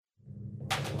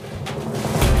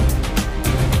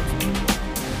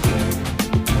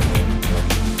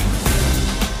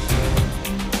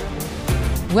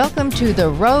Welcome to The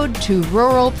Road to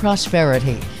Rural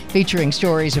Prosperity, featuring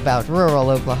stories about rural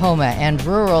Oklahoma and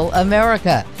rural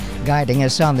America. Guiding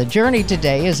us on the journey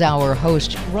today is our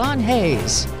host, Ron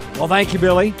Hayes. Well, thank you,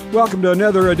 Billy. Welcome to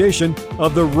another edition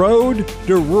of The Road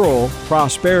to Rural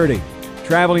Prosperity.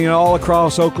 Traveling all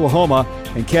across Oklahoma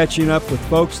and catching up with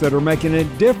folks that are making a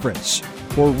difference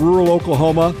for rural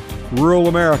Oklahoma, rural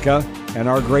America, and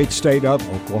our great state of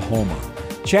Oklahoma.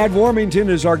 Chad Warmington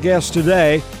is our guest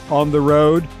today on the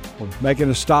road. We're making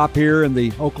a stop here in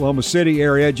the Oklahoma City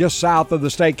area, just south of the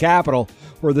state capitol,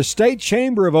 where the State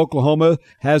Chamber of Oklahoma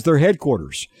has their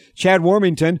headquarters. Chad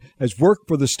Warmington has worked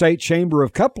for the State Chamber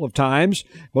a couple of times.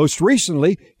 Most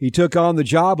recently, he took on the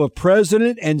job of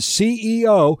president and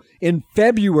CEO in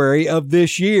February of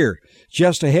this year,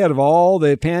 just ahead of all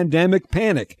the pandemic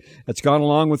panic that's gone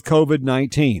along with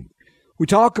COVID-19. We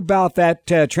talk about that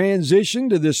transition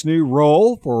to this new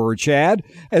role for Chad,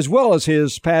 as well as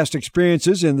his past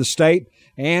experiences in the state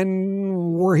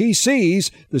and where he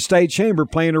sees the state chamber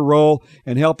playing a role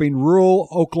in helping rural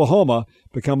Oklahoma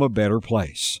become a better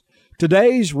place.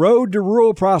 Today's Road to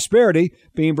Rural Prosperity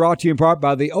being brought to you in part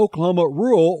by the Oklahoma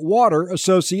Rural Water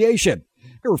Association.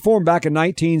 They were formed back in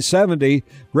 1970,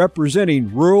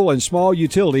 representing rural and small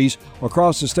utilities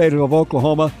across the state of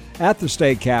Oklahoma at the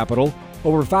state capitol.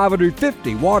 Over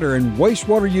 550 water and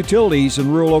wastewater utilities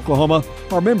in rural Oklahoma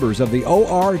are members of the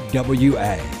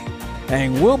ORWA.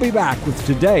 And we'll be back with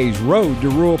today's Road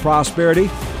to Rural Prosperity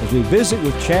as we visit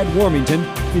with Chad Warmington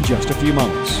in just a few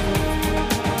moments.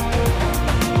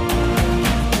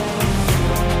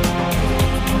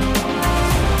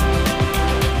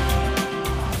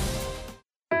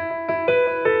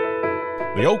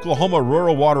 The Oklahoma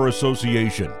Rural Water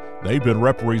Association. They've been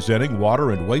representing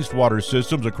water and wastewater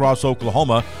systems across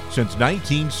Oklahoma since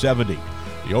 1970.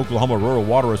 The Oklahoma Rural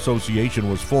Water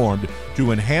Association was formed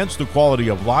to enhance the quality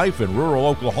of life in rural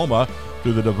Oklahoma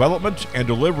through the development and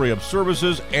delivery of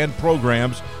services and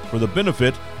programs for the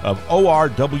benefit of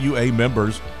ORWA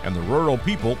members and the rural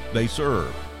people they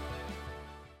serve.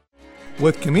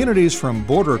 With communities from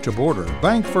border to border,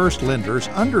 BankFirst lenders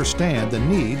understand the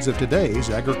needs of today's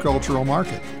agricultural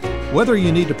market. Whether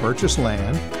you need to purchase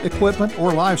land, equipment,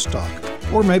 or livestock,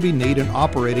 or maybe need an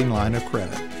operating line of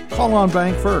credit, call on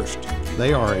BankFirst.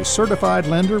 They are a certified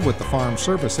lender with the Farm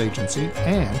Service Agency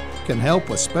and can help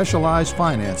with specialized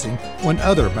financing when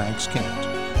other banks can't.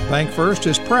 BankFirst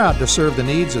is proud to serve the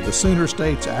needs of the Sooner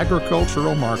State's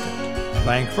agricultural market.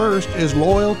 BankFirst is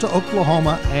loyal to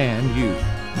Oklahoma and you.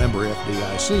 Member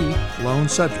FDIC, loan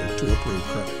subject to approved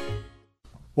credit.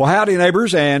 Well, howdy,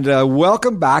 neighbors, and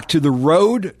welcome back to the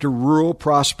Road to Rural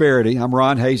Prosperity. I'm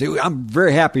Ron Hayes. I'm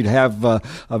very happy to have a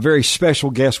very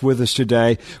special guest with us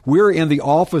today. We're in the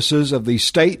offices of the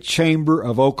State Chamber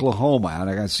of Oklahoma, and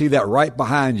I can see that right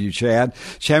behind you, Chad.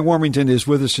 Chad Warmington is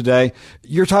with us today.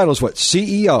 Your title is what?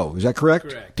 CEO, is that correct?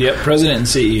 Correct. Yep, President and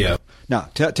CEO. Now,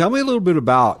 tell me a little bit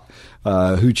about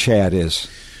who Chad is.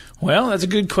 Well, that's a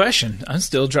good question. I'm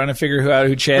still trying to figure out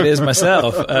who Chad is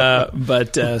myself.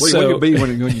 What will you be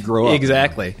when you grow up?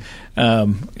 Exactly.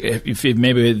 If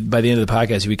maybe by the end of the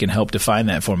podcast we can help define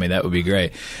that for me, that would be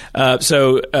great.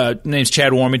 Name's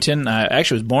Chad Warmington. I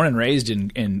actually was born and raised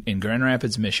in Grand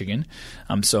Rapids, Michigan.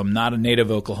 So I'm not a native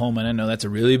Oklahoman. I know that's a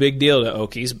really big deal to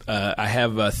Okies. I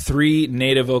have 3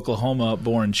 native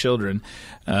Oklahoma-born children.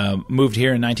 Moved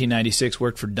here in 1996,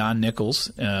 worked for Don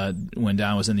Nichols when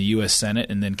Don was in the U.S.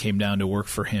 Senate, and then came down to work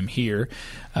for him here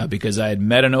because I had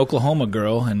met an Oklahoma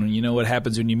girl, and you know what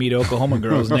happens when you meet Oklahoma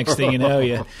girls. Next thing you know,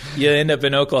 you end up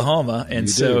in Oklahoma, and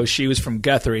so she was from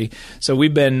Guthrie. So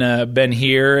we've been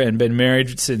here and been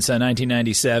married since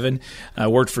 1997. I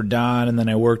worked for Don, and then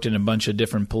I worked in a bunch of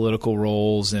different political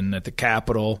roles and at the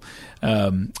Capitol.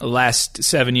 Last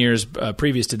 7 years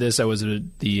previous to this, I was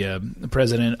the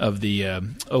president of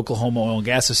the Oklahoma Oil and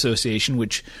Gas Association,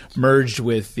 which merged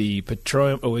with the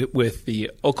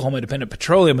Oklahoma Independent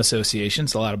Petroleum Association.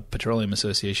 It's a lot of petroleum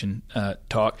association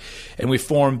talk, and we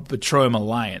formed Petroleum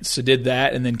Alliance. So did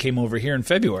that, and then came over here in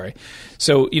February.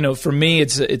 So for me,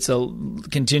 it's a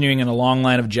continuing in a long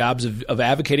line of jobs of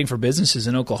advocating for businesses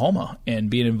in Oklahoma and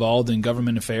being involved in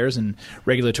government affairs and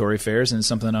regulatory affairs, and it's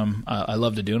something I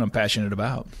love to do and I'm passionate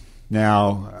about.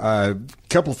 Now, a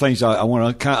couple of things I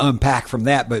want to kind of unpack from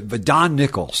that, but Don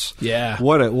Nichols,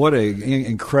 what a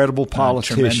incredible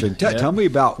politician. Tell me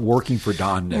about working for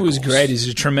Don Nichols. It was great. He's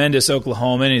a tremendous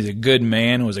Oklahoman. He's a good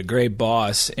man. Was a great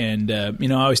boss. And I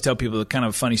always tell people a kind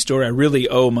of funny story. I really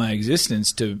owe my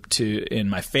existence to and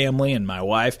my family and my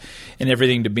wife and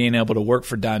everything to being able to work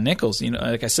for Don Nichols.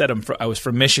 Like I said, I was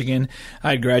from Michigan. I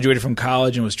had graduated from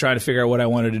college and was trying to figure out what I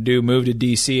wanted to do. Moved to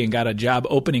D.C. and got a job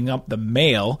opening up the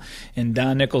mail in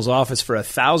Don Nichols' office for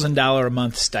 $1,000 a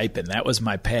month stipend. That was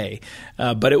my pay.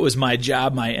 But it was my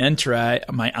job, my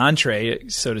entree,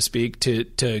 so to speak,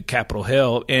 to Capitol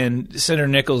Hill. And Senator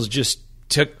Nichols just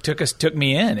took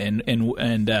me in,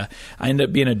 and I ended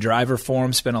up being a driver for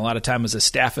him. Spent a lot of time as a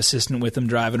staff assistant with him,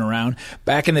 driving around.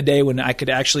 Back in the day when I could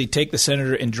actually take the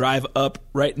senator and drive up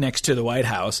right next to the White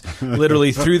House,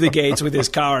 literally through the gates with his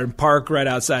car and park right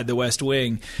outside the West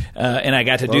Wing, and I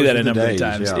got to do that a number of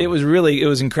times. Yeah. It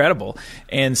was incredible.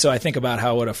 And so I think about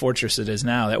what a fortress it is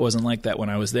now. That wasn't like that when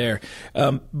I was there.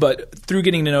 But through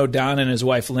getting to know Don and his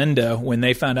wife Linda, when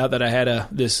they found out that I had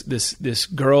this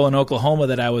girl in Oklahoma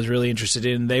that I was really interested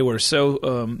in, they were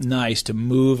so nice to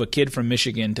move a kid from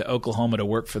Michigan to Oklahoma to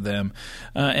work for them.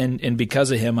 And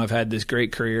because of him, I've had this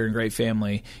great career and great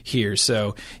family here.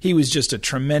 So he was just a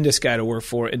tremendous guy to work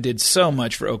for and did so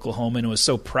much for Oklahoma, and was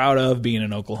so proud of being an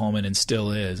Oklahoman, and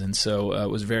still is. And so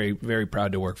was very, very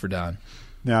proud to work for Don.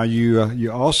 Now,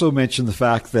 you also mentioned the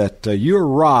fact that you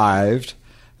arrived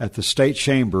at the state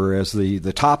chamber as the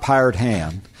top hired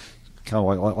hand, kind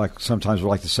of like sometimes we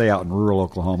like to say out in rural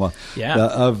Oklahoma,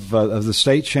 of the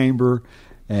state chamber,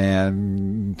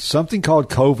 and something called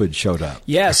COVID showed up.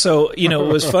 Yeah, so it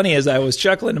was funny as I was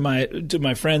chuckling to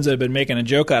my friends that had been making a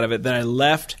joke out of it that I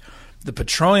left the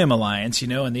Petroleum Alliance,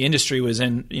 and the industry was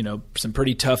in, some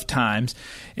pretty tough times.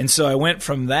 And so I went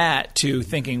from that to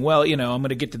thinking, well, I'm going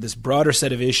to get to this broader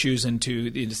set of issues into,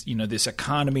 this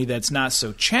economy that's not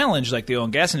so challenged like the oil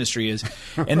and gas industry is.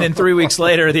 And then 3 weeks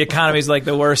later, the economy is like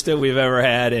the worst that we've ever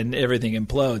had, and everything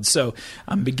implodes. So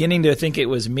I'm beginning to think it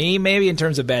was me, maybe in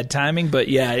terms of bad timing. But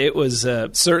yeah, it was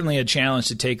certainly a challenge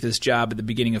to take this job at the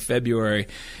beginning of February,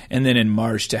 and then in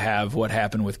March to have what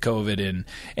happened with COVID,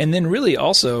 and then really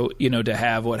also, to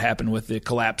have what happened with the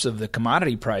collapse of the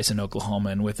commodity price in Oklahoma,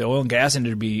 and with the oil and gas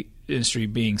industry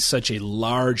being such a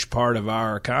large part of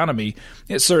our economy,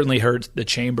 it certainly hurt the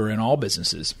chamber and all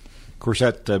businesses. Of course,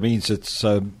 that means it's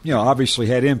obviously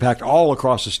had impact all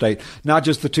across the state, not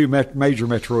just the two major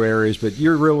metro areas, but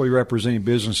you're really representing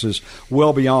businesses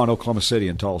well beyond Oklahoma City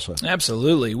and Tulsa.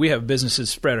 Absolutely. We have businesses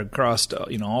spread across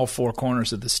all four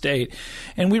corners of the state,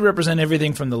 and we represent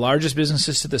everything from the largest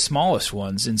businesses to the smallest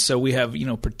ones. And so we have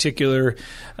particular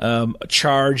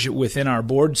charge within our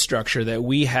board structure that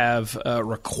we have a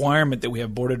requirement that we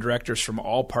have board of directors from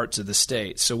all parts of the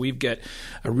state. So we've got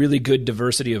a really good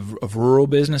diversity of rural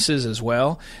businesses as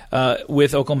well,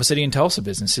 with Oklahoma City and Tulsa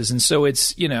businesses. And so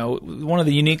it's, one of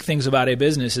the unique things about a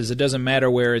business is it doesn't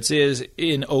matter where it is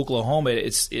in Oklahoma.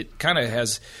 It kind of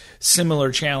has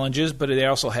similar challenges, but they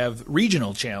also have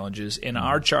regional challenges. And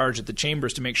our charge at the chamber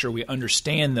is to make sure we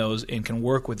understand those and can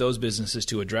work with those businesses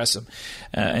to address them.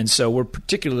 And so we're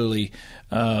particularly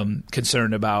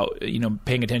concerned about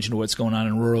paying attention to what's going on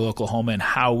in rural Oklahoma and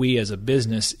how we as a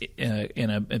business in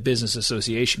a business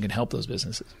association can help those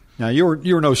businesses. Now, you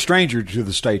were no stranger to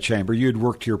the state chamber. You had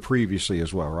worked here previously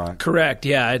as well, right? Correct.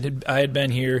 Yeah, I had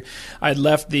been here. I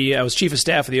was chief of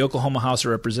staff of the Oklahoma House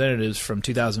of Representatives from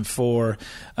 2004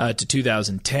 to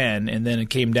 2010, and then it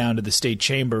came down to the state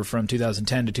chamber from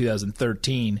 2010 to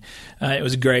 2013. It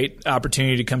was a great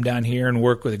opportunity to come down here and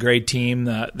work with a great team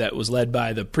that was led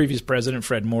by the previous president,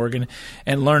 Fred Morgan,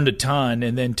 and learned a ton,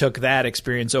 and then took that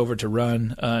experience over to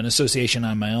run an association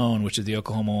on my own, which is the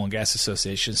Oklahoma Oil and Gas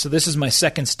Association. So this is my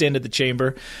second stint at the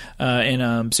chamber, and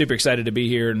I'm super excited to be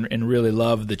here and really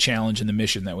love the challenge and the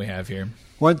mission that we have here.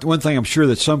 One thing I'm sure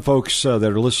that some folks that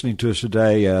are listening to us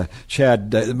today,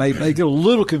 Chad, may get a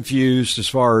little confused as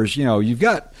far as, you've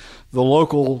got the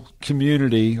local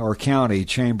community or county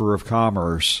chamber of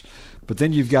commerce, but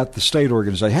then you've got the state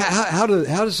organization. How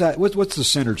does that? What's the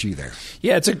synergy there?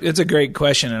 Yeah, it's a great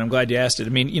question, and I'm glad you asked it.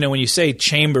 I mean, when you say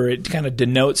chamber, it kind of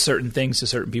denotes certain things to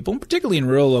certain people, and particularly in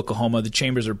rural Oklahoma, the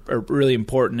chambers are really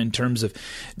important in terms of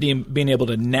being able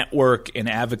to network and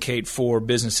advocate for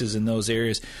businesses in those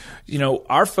areas.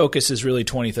 Our focus is really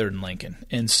 23rd and Lincoln,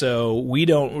 and so we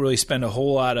don't really spend a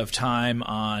whole lot of time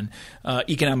on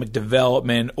economic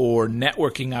development or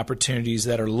networking opportunities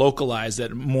that are localized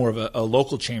that more of a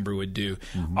local chamber would do.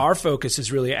 Mm-hmm. Our focus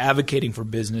is really advocating for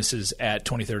businesses at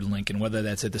 23rd and Lincoln, whether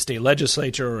that's at the state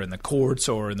legislature or in the courts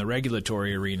or in the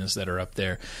regulatory arenas that are up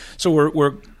there. So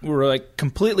we're like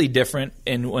completely different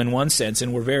in one sense,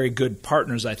 and we're very good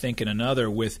partners, I think, in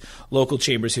another, with local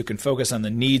chambers who can focus on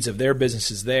the needs of their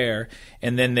businesses there,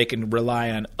 and then they can rely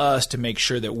on us to make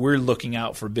sure that we're looking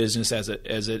out for business as it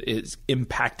is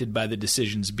impacted by the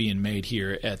decisions being made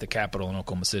here at the Capitol in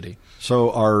Oklahoma City.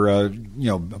 So our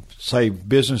say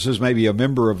businesses maybe a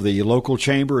member of the local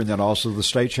chamber and then also the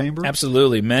state chamber?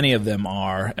 Absolutely. Many of them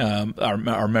are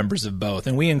members of both.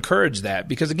 And we encourage that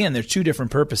because, again, there's two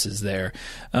different purposes there.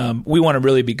 We want to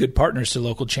really be good partners to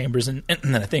local chambers, and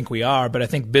I think we are, but I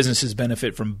think businesses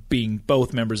benefit from being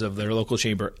both members of their local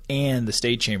chamber and the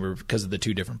state chamber because of the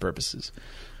two different purposes.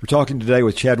 We're talking today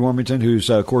with Chad Wormington, who's,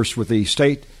 of course, with the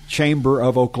State Chamber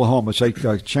of Oklahoma, State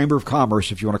Chamber of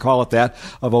Commerce, if you want to call it that,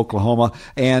 of Oklahoma.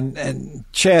 And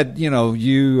Chad,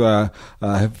 you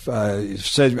have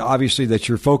said, obviously, that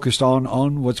you're focused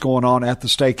on what's going on at the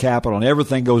state capitol, and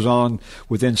everything goes on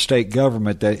within state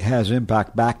government that has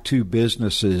impact back to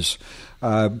businesses.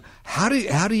 How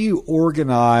do you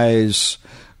organize,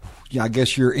 I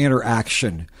guess, your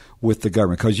interaction with the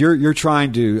government? Because you're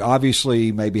trying to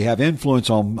obviously maybe have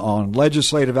influence on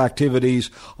legislative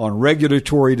activities, on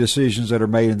regulatory decisions that are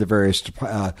made in the various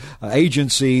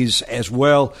agencies, as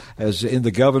well as in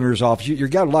the governor's office. You've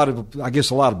got a lot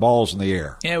of balls in the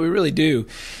air. Yeah, we really do.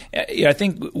 I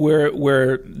think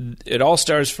where it all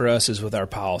starts for us is with our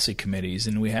policy committees,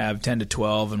 and we have 10 to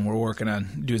 12, and we're working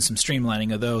on doing some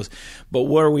streamlining of those. But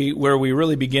where we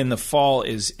really begin the fall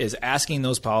is asking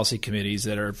those policy committees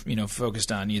that are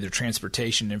focused on either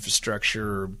transportation,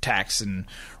 infrastructure, tax, and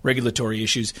regulatory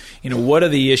issues. What are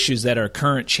the issues that are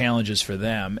current challenges for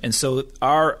them? And so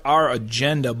our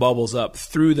agenda bubbles up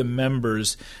through the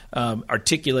members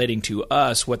articulating to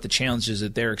us what the challenges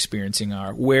that they're experiencing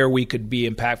are, where we could be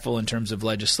impactful in terms of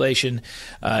legislation,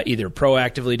 either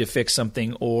proactively to fix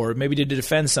something or maybe to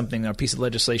defend something, a piece of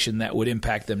legislation that would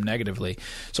impact them negatively.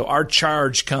 So our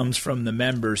charge comes from the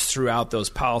members throughout those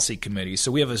policy committees.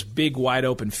 So we have this big, wide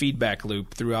open feedback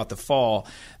loop throughout the fall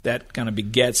that kind of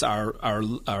begets our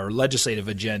legislative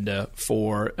agenda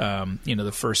for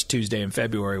the first Tuesday in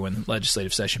February when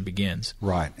legislative session begins.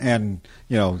 Right, and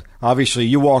obviously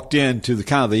you walked into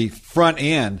the front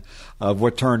end of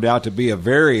what turned out to be a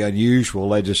very unusual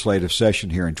legislative session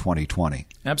here in 2020.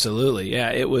 Absolutely.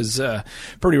 Yeah, it was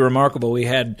pretty remarkable. We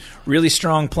had really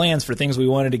strong plans for things we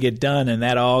wanted to get done, and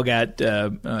that all got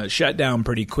shut down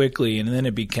pretty quickly. And then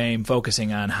it became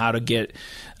focusing on how to get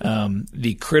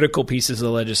the critical pieces of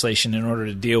the legislation in order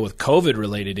to deal with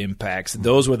COVID-related impacts.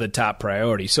 Those were the top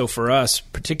priority. So for us,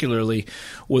 particularly,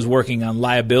 was working on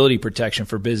liability protection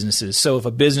for businesses. So if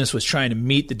a business was trying to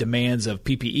meet the demands of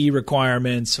PPE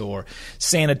requirements or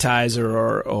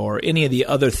sanitizer or any of the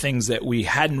other things that we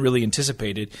hadn't really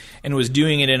anticipated, and was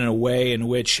doing it in a way in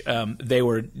which they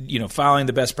were, following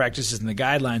the best practices and the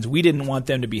guidelines, we didn't want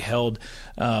them to be held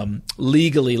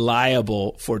legally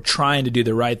liable for trying to do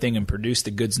the right thing and produce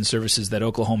the goods and services that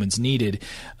Oklahomans needed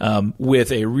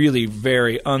with a really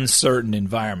very uncertain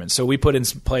environment. So we put in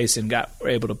some place and were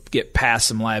able to get past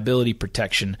some liability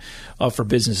protection for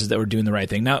businesses that were doing the right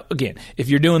thing. Now, again, if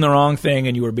you're doing the wrong thing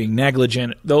and you were being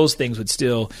negligent, those things would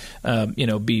still,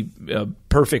 be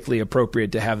perfectly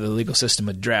appropriate to have the legal system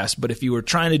addressed. But if you were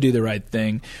trying to do the right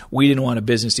thing, we didn't want a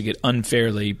business to get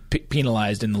unfairly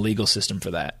penalized in the legal system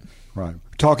for that. Right.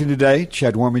 Talking today,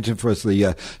 Chad Wormington for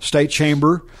the State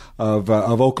Chamber of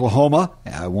Oklahoma,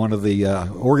 one of the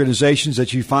organizations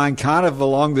that you find kind of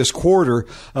along this corridor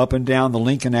up and down the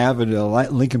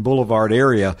Lincoln Boulevard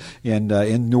area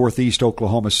in northeast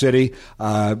Oklahoma City.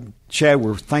 Chad,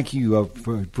 thank you.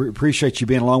 Appreciate you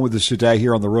being along with us today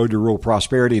here on the Road to Rural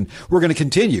Prosperity, and we're going to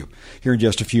continue here in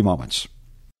just a few moments.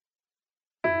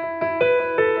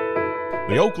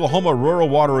 The Oklahoma Rural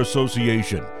Water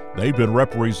Association. They've been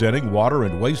representing water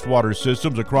and wastewater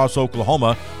systems across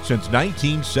Oklahoma since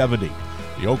 1970.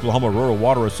 The Oklahoma Rural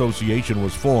Water Association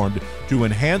was formed to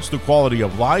enhance the quality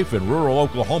of life in rural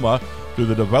Oklahoma through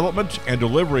the development and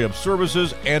delivery of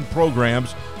services and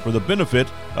programs for the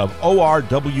benefit of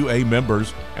ORWA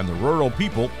members and the rural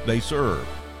people they serve.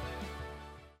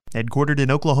 Headquartered in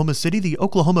Oklahoma City, the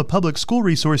Oklahoma Public School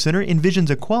Resource Center envisions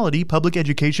a quality public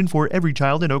education for every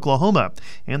child in Oklahoma,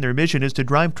 and their mission is to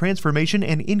drive transformation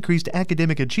and increased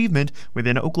academic achievement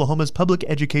within Oklahoma's public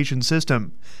education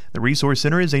system. The Resource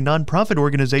Center is a nonprofit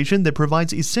organization that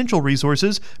provides essential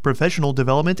resources, professional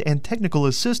development, and technical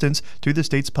assistance to the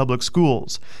state's public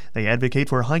schools. They advocate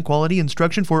for high-quality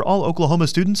instruction for all Oklahoma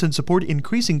students and support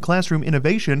increasing classroom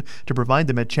innovation to provide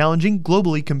them a challenging,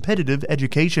 globally competitive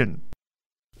education.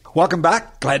 Welcome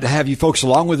back. Glad to have you folks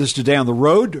along with us today on the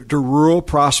Road to Rural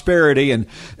Prosperity. And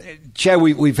Chad,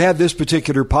 we've had this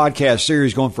particular podcast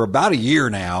series going for about a year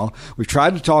now. We've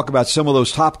tried to talk about some of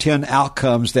those top 10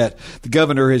 outcomes that the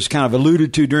governor has kind of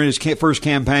alluded to during his first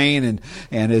campaign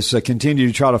and has continued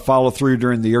to try to follow through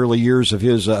during the early years of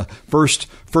his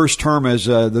first term as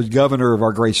the governor of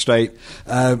our great state.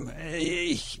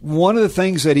 One of the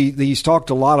things that he's talked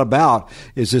a lot about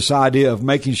is this idea of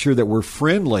making sure that we're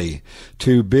friendly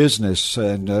to business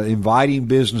and inviting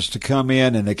business to come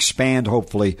in and expand,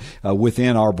 hopefully,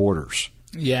 within our borders.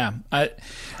 Yeah, I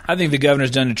think the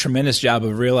governor's done a tremendous job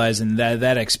of realizing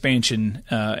that expansion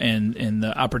and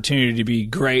the opportunity to be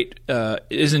great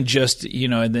isn't just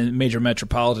in the major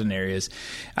metropolitan areas.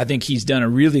 I think he's done a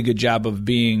really good job of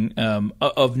being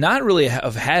of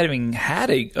having had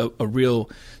a real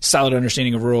solid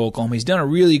understanding of rural Oklahoma. He's done a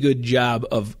really good job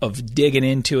of digging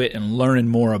into it and learning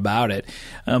more about it.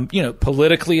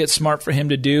 Politically, it's smart for him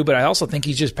to do, but I also think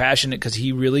he's just passionate because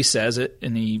he really says it,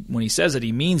 and when he says it,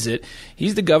 he means it.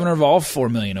 He's the governor of all 4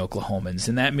 million Oklahomans,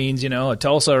 and that means a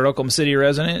Tulsa or Oklahoma City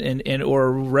resident or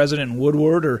a resident in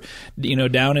Woodward or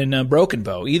down in Broken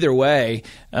Bow. Either way,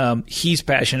 he's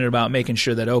passionate about making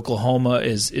sure that Oklahoma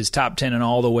is top 10 in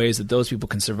all the ways that those people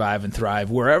can survive and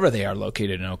thrive wherever they are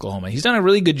located in Oklahoma. He's done a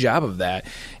really good job of that,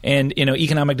 and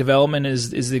economic development is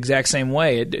the exact same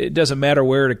way. It doesn't matter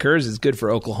where it occurs; it's good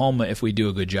for Oklahoma if we do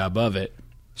a good job of it.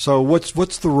 So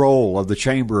what's the role of the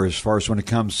chamber as far as when it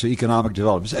comes to economic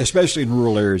development, especially in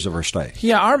rural areas of our state?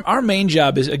 Yeah, our main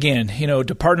job is, again,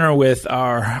 to partner with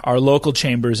our local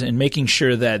chambers and making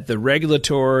sure that the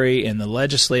regulatory and the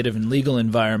legislative and legal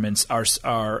environments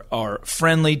are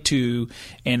friendly to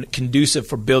and conducive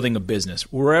for building a business,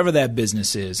 wherever that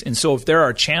business is. And so if there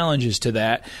are challenges to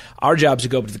that, our job is to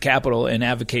go up to the Capitol and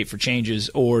advocate for changes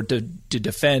or to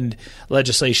defend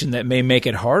legislation that may make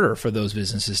it harder for those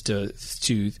businesses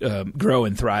to grow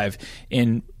and thrive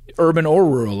in urban or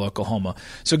rural Oklahoma.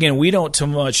 So again, we don't so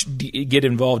much get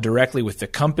involved directly with the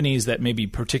companies that may be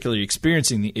particularly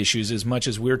experiencing the issues as much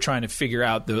as we're trying to figure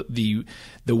out the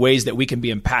ways that we can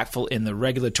be impactful in the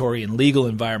regulatory and legal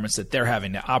environments that they're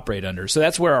having to operate under. So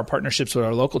that's where our partnerships with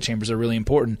our local chambers are really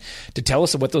important, to tell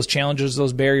us what those challenges,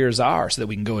 those barriers are, so that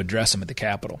we can go address them at the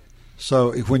Capitol.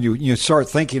 So when you start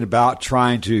thinking about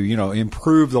trying to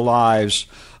improve the lives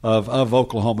of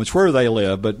Oklahomans where they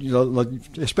live, but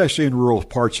especially in rural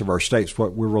parts of our states,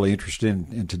 what we're really interested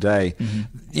in today,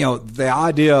 the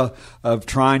idea of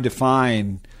trying to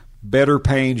find better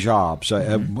paying jobs,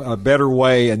 a better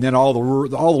way, and then all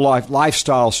the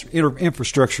lifestyle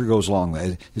infrastructure goes along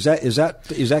with it. Is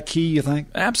that key, you think?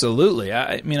 Absolutely.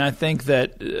 I mean, I think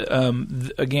that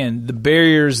again, the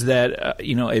barriers that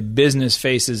a business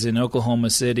faces in Oklahoma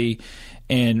City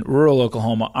and rural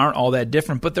Oklahoma aren't all that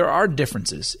different, but there are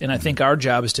differences. And I think our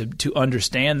job is to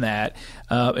understand that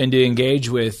and to engage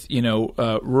with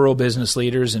rural business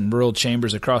leaders and rural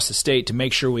chambers across the state to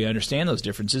make sure we understand those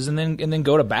differences and then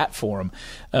go to bat for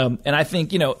them. And I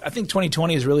think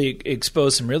 2020 has really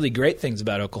exposed some really great things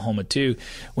about Oklahoma too.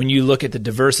 When you look at the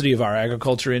diversity of our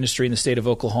agriculture industry in the state of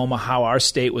Oklahoma, how our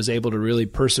state was able to really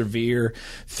persevere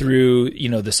through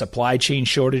the supply chain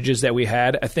shortages that we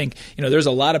had. I think there's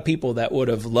a lot of people that would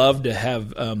have loved to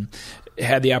have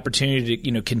had the opportunity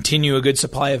to continue a good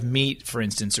supply of meat, for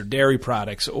instance, or dairy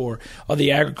products, or all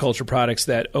the agriculture products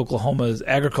that Oklahoma's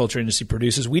agriculture industry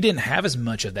produces. We didn't have as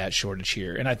much of that shortage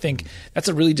here, and I think that's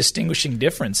a really distinguishing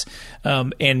difference.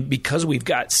 And because we've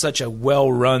got such a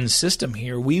well-run system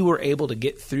here, we were able to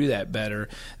get through that better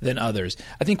than others.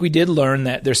 I think we did learn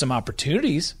that there's some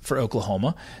opportunities for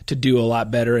Oklahoma to do a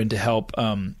lot better and to help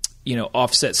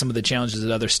offset some of the challenges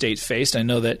that other states faced. I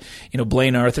know that,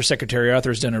 Blaine Arthur, Secretary Arthur,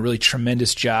 has done a really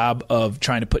tremendous job of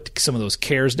trying to put some of those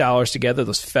CARES dollars together,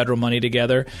 those federal money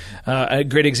together. A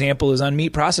great example is on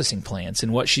meat processing plants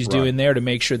and what she's doing there to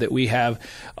make sure that we have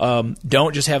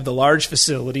don't just have the large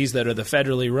facilities that are the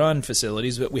federally run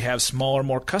facilities, but we have smaller,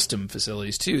 more custom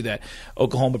facilities too, that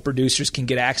Oklahoma producers can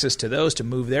get access to those to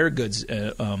move their goods,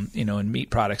 and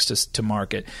meat products to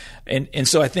market. And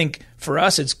so I think for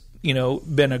us, it's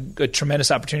been a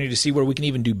tremendous opportunity to see where we can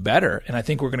even do better. And I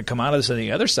think we're going to come out of this on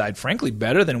the other side, frankly,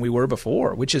 better than we were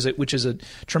before, which is a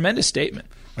tremendous statement.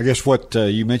 I guess what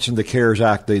you mentioned, the CARES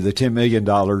Act, the $10 million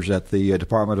that the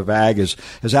Department of Ag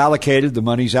has allocated. The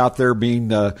money's out there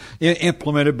being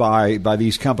implemented by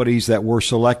these companies that were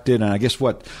selected. And I guess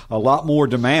a lot more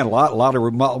demand, a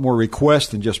lot more requests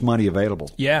than just money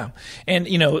available. Yeah. And,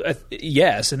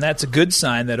 yes, and that's a good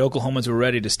sign that Oklahomans were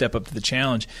ready to step up to the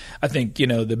challenge. I think,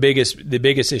 the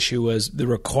biggest issue was the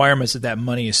requirements that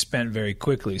money is spent very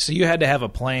quickly. So you had to have a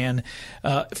plan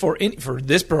for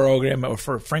this program, or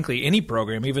for, frankly, any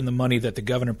program, program, even the money that the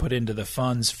governor put into the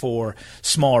funds for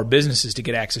smaller businesses to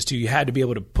get access to, you had to be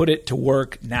able to put it to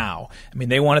work now. I mean,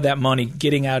 they wanted that money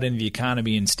getting out into the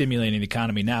economy and stimulating the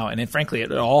economy now. And then, frankly,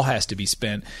 it all has to be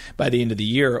spent by the end of the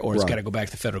year, or it's got to go back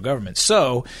to the federal government.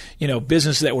 So,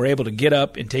 businesses that were able to get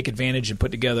up and take advantage and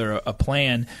put together a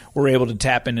plan were able to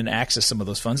tap in and access some of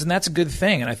those funds. And that's a good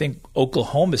thing. And I think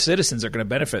Oklahoma citizens are going to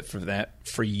benefit from that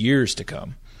for years to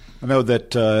come. I know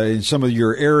that in some of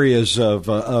your areas of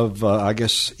I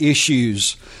guess,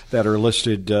 issues that are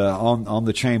listed on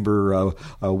the chamber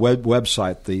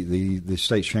website, the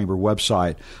state chamber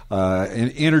website,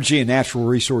 energy and natural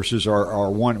resources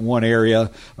are one area.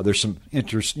 There's some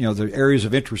interest, the areas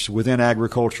of interest within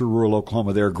agriculture, rural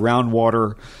Oklahoma. There,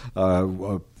 groundwater,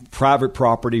 private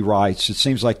property rights. It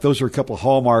seems like those are a couple of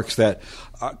hallmarks that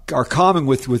are common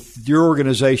with your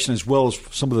organization as well as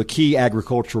some of the key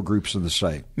agricultural groups in the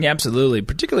state. Yeah, absolutely.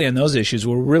 Particularly on those issues,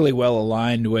 we're really well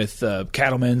aligned with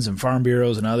cattlemen's and farm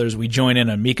bureaus and others. We join in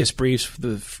amicus briefs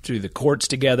through the courts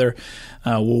together.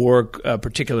 We'll work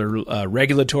particular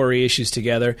regulatory issues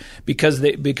together because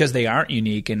they aren't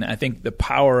unique. And I think the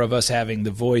power of us having the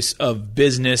voice of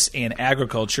business and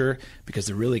agriculture, because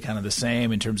they're really kind of the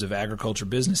same in terms of agriculture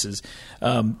businesses,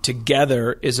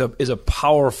 together is a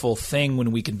powerful thing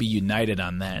when we can be united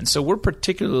on that. And so we're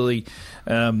particularly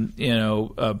proud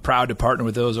to partner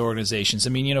with those organizations. I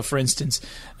mean, for instance,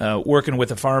 working with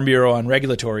the Farm Bureau on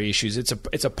regulatory issues, it's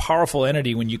a powerful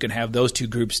entity when you can have those two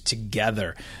groups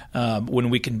together. When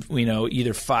we can,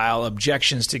 either file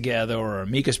objections together or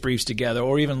amicus briefs together,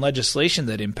 or even legislation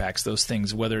that impacts those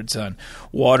things, whether it's on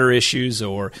water issues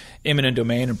or eminent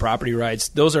domain and property rights.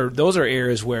 Those are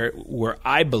areas where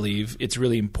I believe it's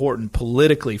really important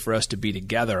politically for us to be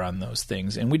together on those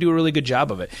things, and we do a really good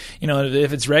job of it.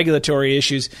 If it's regulatory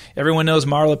issues, everyone knows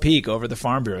Marla Peak over the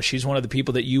Farm Bureau. She's one of the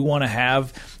people that you want to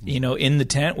have, in the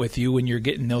tent with you when you're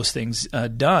getting those things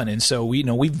done. And so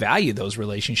we value those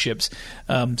relationships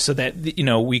so that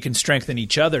we can strengthen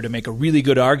each other to make a really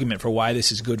good argument for why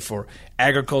this is good for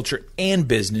agriculture and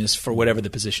business for whatever the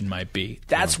position might be.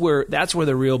 That's where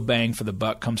the real bang for the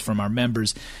buck comes from our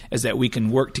members, is that we can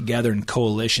work together in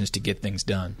coalitions to get things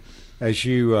done. As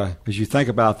you think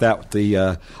about that,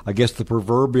 I guess the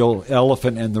proverbial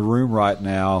elephant in the room right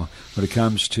now when it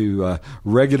comes to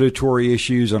regulatory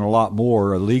issues and a lot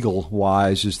more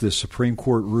legal-wise is this Supreme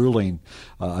Court ruling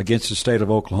against the state of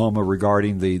Oklahoma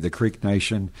regarding the Creek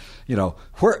Nation.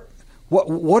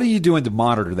 What are you doing to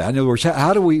monitor that? In other words,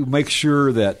 how do we make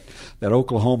sure that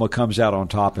Oklahoma comes out on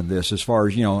top in this, as far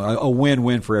as a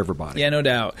win-win for everybody? Yeah, no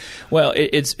doubt. Well,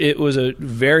 it was a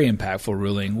very impactful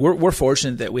ruling. We're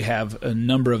fortunate that we have a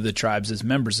number of the tribes as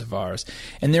members of ours,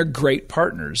 and they're great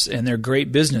partners, and they're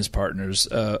great business partners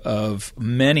of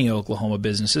many Oklahoma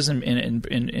businesses, and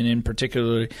in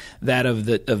particular that of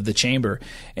the chamber.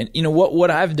 And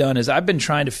what I've done is I've been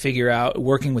trying to figure out,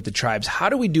 working with the tribes, how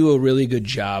do we do a really good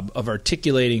job of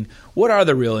articulating what are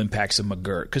the real impacts of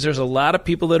McGirt? Because there's a lot of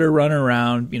people that are running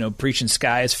around, preaching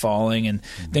sky is falling and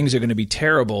things are going to be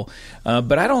terrible.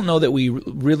 But I don't know that we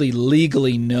really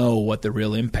legally know what the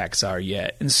real impacts are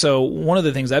yet. And so one of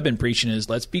the things I've been preaching is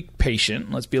let's be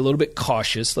patient. Let's be a little bit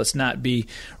cautious. Let's not be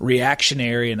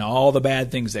reactionary and all the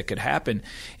bad things that could happen.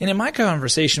 And in my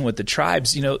conversation with the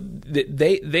tribes,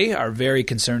 they are very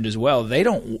concerned as well.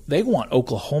 They want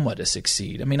Oklahoma to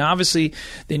succeed. I mean, obviously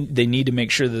they need to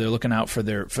make sure that they're looking out for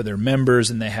their members,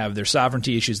 and they have their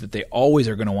sovereignty issues that they always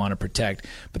are going to want to protect.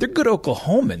 But they're good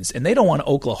Oklahomans, and they don't want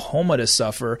Oklahoma to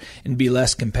suffer and be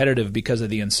less competitive because of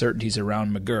the uncertainties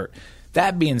around McGirt.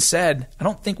 That being said, I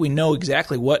don't think we know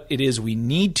exactly what it is we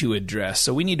need to address.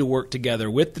 So we need to work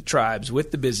together with the tribes,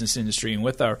 with the business industry, and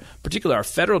with our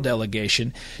federal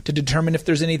delegation to determine if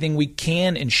there's anything we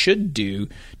can and should do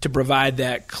to provide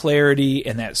that clarity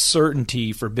and that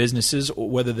certainty for businesses,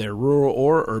 whether they're rural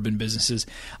or urban businesses,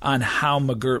 on how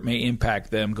McGirt may impact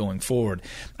them going forward.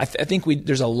 I think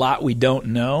there's a lot we don't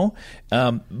know,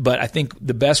 but I think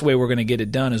the best way we're going to get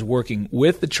it done is working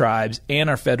with the tribes and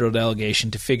our federal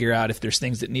delegation to figure out if there's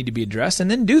things that need to be addressed, and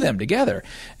then do them together.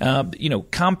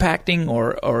 Compacting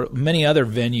or many other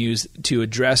venues to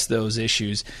address those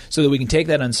issues so that we can take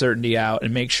that uncertainty out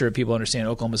and make sure people understand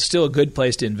Oklahoma is still a good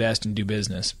place to invest and do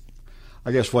business.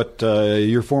 I guess what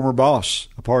your former boss,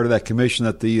 a part of that commission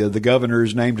that the governor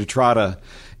is named to try to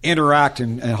interact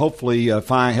and hopefully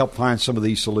help find some of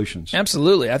these solutions.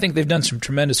 Absolutely. I think they've done some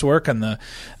tremendous work on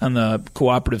the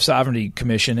Cooperative Sovereignty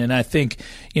Commission, and I think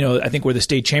where the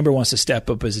state chamber wants to step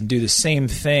up is and do the same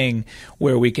thing,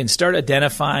 where we can start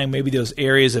identifying maybe those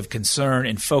areas of concern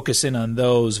and focus in on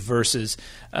those versus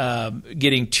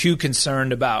getting too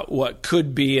concerned about what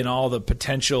could be and all the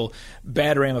potential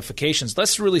bad ramifications.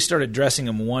 Let's really start addressing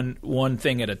them one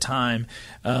thing at a time,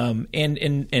 and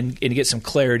get some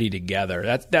clarity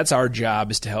together. That's our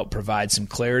job, is to help provide some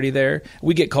clarity there.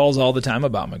 We get calls all the time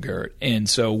about McGirt, and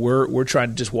so we're trying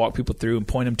to just walk people through and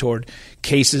point them toward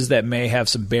cases that may have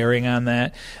some bearing on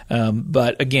that.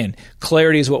 But again,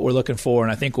 clarity is what we're looking for,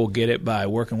 and I think we'll get it by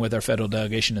working with our federal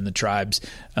delegation and the tribes,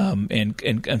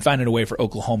 and finding a way for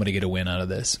Oklahoma to get a win out of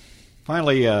this.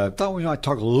 Finally, I thought we might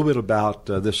talk a little bit about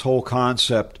this whole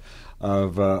concept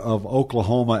of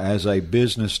Oklahoma as a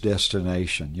business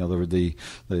destination.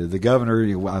 The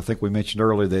governor, I think we mentioned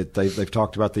earlier that they've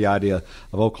talked about the idea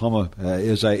of Oklahoma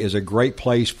is a great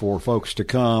place for folks to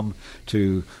come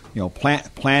to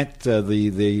plant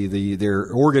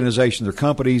their organization, their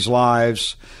companies'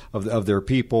 lives of their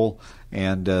people,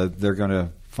 and they're going to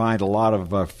find a lot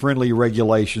of friendly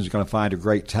regulations. Going to find a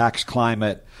great tax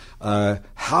climate. How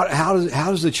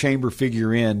does the chamber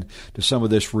figure in to some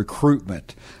of this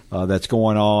recruitment that's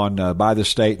going on by the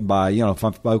state and by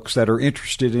folks that are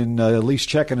interested in at least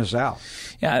checking us out?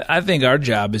 Yeah, I think our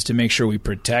job is to make sure we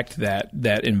protect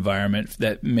that environment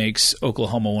that makes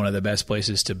Oklahoma one of the best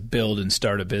places to build and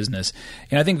start a business.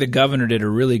 And I think the governor did a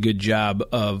really good job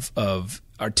of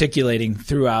articulating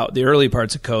throughout the early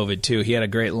parts of COVID, too. He had a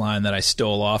great line that I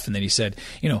stole off, and then he said,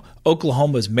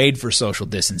 Oklahoma is made for social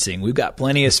distancing. We've got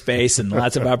plenty of space and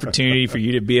lots of opportunity for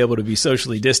you to be able to be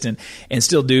socially distant and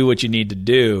still do what you need to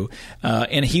do.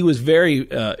 And he was very,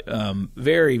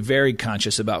 very, very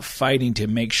conscious about fighting to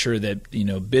make sure that,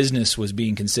 business was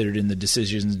being considered in the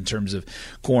decisions in terms of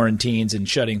quarantines and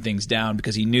shutting things down,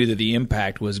 because he knew that the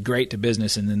impact was great to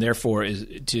business, and then therefore is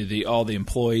to all the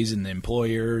employees and the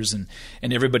employers and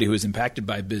everybody who is impacted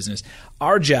by business.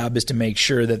 Our job is to make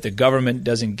sure that the government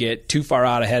doesn't get too far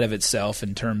out ahead of itself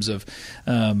in terms of,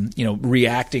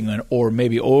 reacting or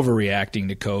maybe overreacting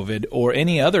to COVID or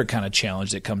any other kind of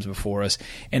challenge that comes before us,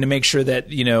 and to make sure that,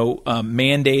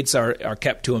 mandates are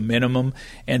kept to a minimum,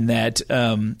 and that,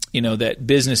 that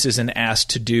business isn't asked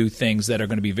to do things that are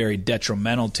going to be very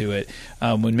detrimental to it,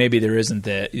 when maybe there isn't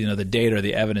the data or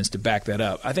the evidence to back that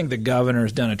up. I think the governor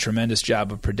has done a tremendous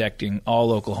job of protecting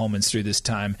all Oklahomans through this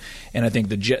time, and I think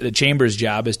the chamber's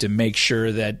job is to make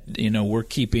sure that we're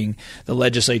keeping the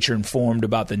legislature informed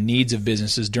about the needs of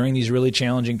businesses during these really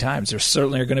challenging times. There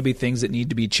certainly are going to be things that need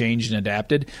to be changed and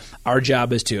adapted. Our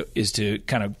job is to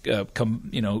kind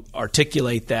of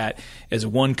articulate that as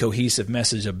one cohesive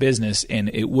message of business, and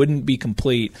it wouldn't be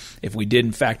complete if we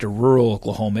didn't factor rural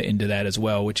Oklahoma into that as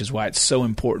well, which is why it's so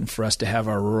important for us to have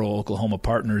our rural Oklahoma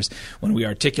partners. When we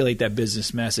articulate that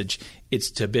business message, it's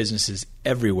to businesses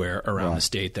everywhere around the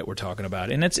state that we're talking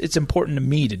about, and it's important to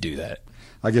me to do that.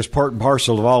 I guess part and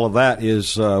parcel of all of that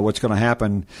is what's going to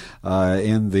happen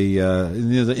in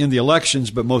the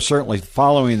elections, but most certainly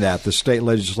following that, the state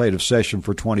legislative session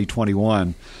for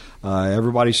 2021.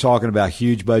 Everybody's talking about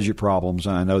huge budget problems,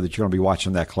 and I know that you're going to be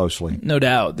watching that closely. No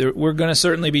doubt. We're going to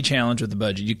certainly be challenged with the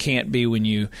budget. You can't be when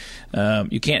you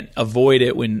can't avoid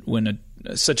it when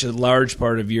such a large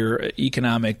part of your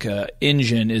economic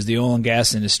engine is the oil and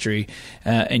gas industry,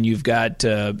 and you've got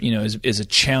is a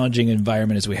challenging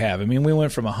environment as we have. I mean, we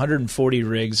went from 140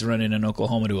 rigs running in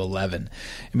Oklahoma to 11.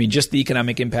 I mean, just the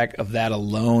economic impact of that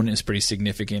alone is pretty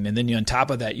significant. And then on top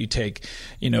of that, you take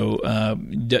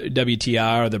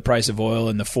WTI, or the price of oil,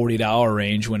 in the $40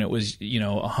 range when it was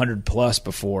 100 plus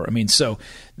before. I mean, so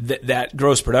that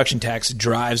gross production tax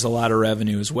drives a lot of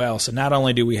revenue as well. So not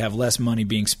only do we have less money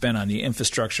being spent on the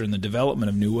infrastructure and the development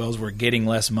of new wells, we're getting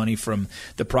less money from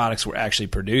the products we're actually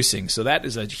producing. So that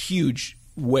is a huge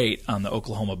weight on the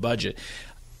Oklahoma budget.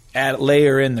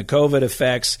 Layer in the COVID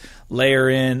effects, layer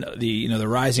in the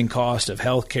rising cost of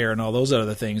healthcare and all those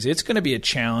other things. It's going to be a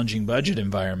challenging budget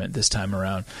environment this time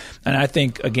around. And I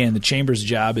think, again, the chamber's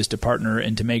job is to partner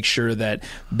and to make sure that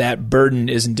that burden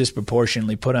isn't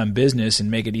disproportionately put on business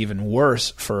and make it even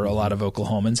worse for a lot of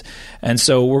Oklahomans. And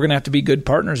so we're going to have to be good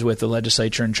partners with the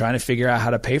legislature and trying to figure out how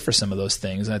to pay for some of those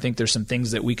things. And I think there's some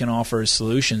things that we can offer as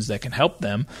solutions that can help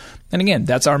them. And again,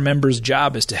 that's our members'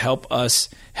 job, is to help us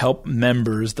help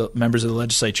members, the members of the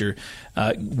legislature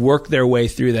work their way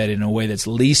through that in a way that's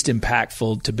least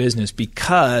impactful to business,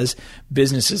 because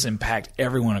businesses impact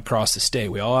everyone across the state.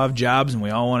 We all have jobs and we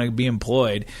all want to be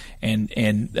employed, and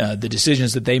the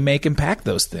decisions that they make impact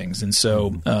those things. And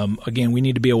so, again, we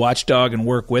need to be a watchdog and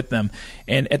work with them.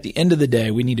 And at the end of the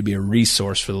day, we need to be a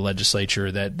resource for the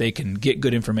legislature that they can get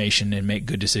good information and make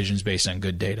good decisions based on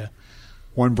good data.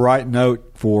 One bright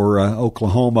note for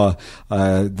Oklahoma,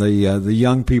 the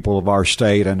young people of our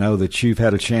state. I know that you've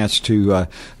had a chance to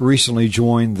recently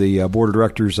join the board of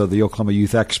directors of the Oklahoma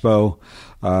Youth Expo,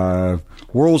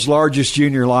 world's largest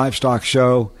junior livestock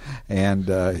show. And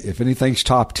if anything's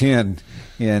top 10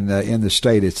 in the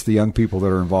state, it's the young people that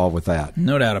are involved with that.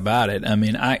 No doubt about it. I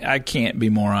mean, I can't be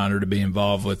more honored to be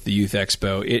involved with the Youth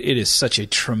Expo. It is such a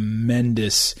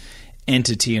tremendous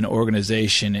entity and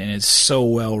organization, and it's so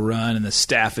well run, and the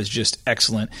staff is just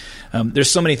excellent. There's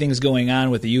so many things going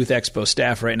on with the Youth Expo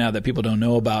staff right now that people don't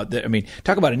know about. I mean,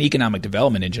 talk about an economic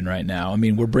development engine right now. I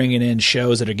mean, we're bringing in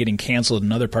shows that are getting canceled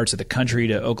in other parts of the country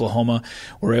to Oklahoma.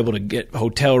 We're able to get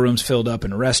hotel rooms filled up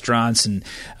in restaurants, and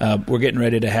we're getting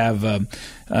ready to have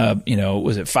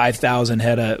was it 5,000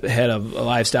 head of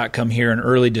livestock come here in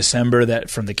early December, that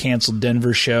from the canceled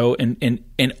Denver show, and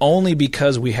only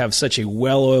because we have such a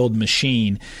well-oiled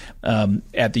machine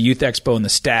at the Youth Expo and the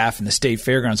staff and the state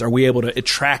fairgrounds are we able to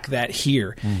attract that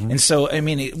here. And so, I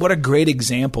mean, what a great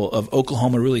example of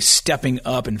Oklahoma really stepping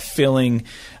up and filling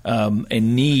a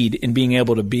need and being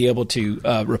able to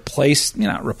replace,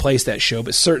 not replace that show,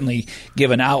 but certainly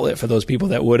give an outlet for those people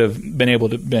that would have been able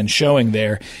to been showing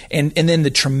there, and then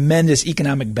the tremendous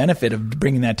economic benefit of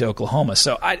bringing that to Oklahoma.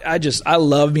 So I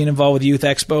love being involved with Youth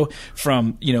Expo,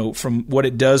 from what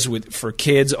it does for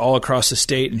kids all across the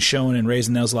state and showing and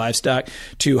raising those livestock,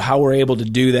 to how we're able to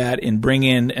do that and bring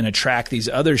in and attract these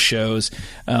other shows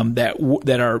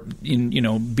that are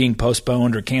being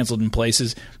postponed or canceled in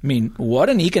places. I mean, what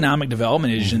an economic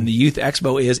development engine the Youth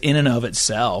Expo is in and of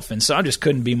itself. And so I just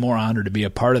couldn't be more honored to be a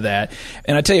part of that.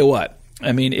 And I tell you what,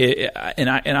 I mean,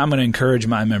 I'm going to encourage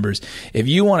my members, if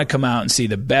you want to come out and see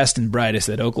the best and brightest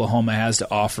that Oklahoma has to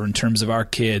offer in terms of our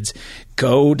kids,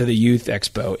 go to the Youth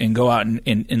Expo and go out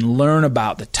and learn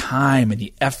about the time and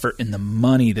the effort and the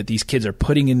money that these kids are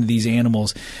putting into these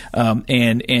animals.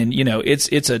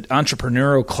 It's an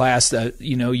entrepreneurial class that,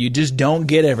 you just don't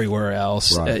get everywhere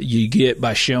else. Right. You get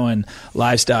by showing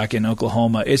livestock in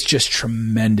Oklahoma. It's just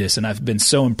tremendous. And I've been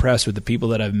so impressed with the people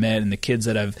that I've met and the kids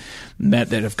that I've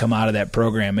met that have come out of that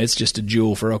program. It's just a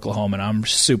jewel for Oklahoma, and I'm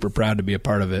super proud to be a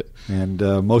part of it. And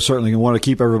most certainly we want to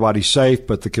keep everybody safe,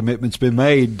 but the commitment's been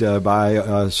made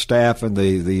by staff and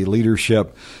the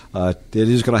leadership. It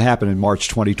is going to happen in March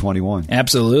 2021.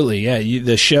 Absolutely, yeah.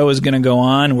 The show is going to go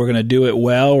on. We're going to do it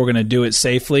well. We're going to do it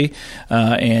safely,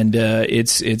 and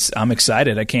I'm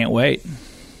excited. I can't wait.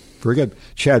 Very good.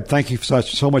 Chad, thank you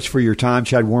so much for your time.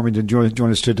 Chad Warmington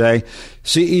joined us today,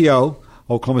 CEO,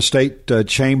 Oklahoma State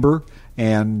Chamber.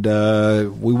 And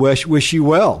we wish you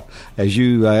well as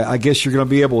you. I guess you're going to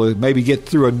be able to maybe get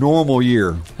through a normal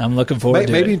year. I'm looking forward to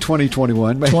it. Maybe in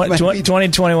 2021.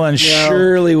 2021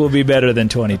 surely will be better than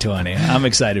 2020. I'm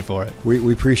excited for it.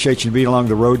 We appreciate you being along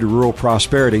the road to rural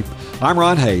prosperity. I'm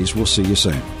Ron Hayes. We'll see you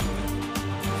soon.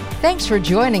 Thanks for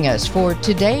joining us for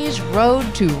today's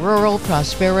Road to Rural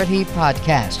Prosperity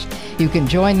podcast. You can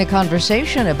join the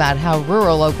conversation about how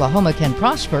rural Oklahoma can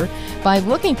prosper by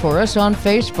looking for us on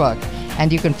Facebook.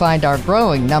 And you can find our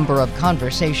growing number of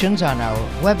conversations on our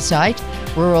website,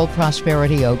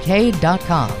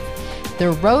 ruralprosperityok.com.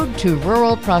 The Road to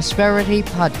Rural Prosperity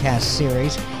podcast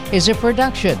series is a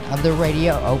production of the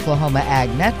Radio Oklahoma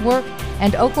Ag Network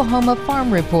and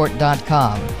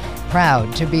OklahomaFarmReport.com.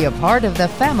 Proud to be a part of the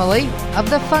family of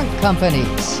the Funk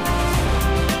Companies.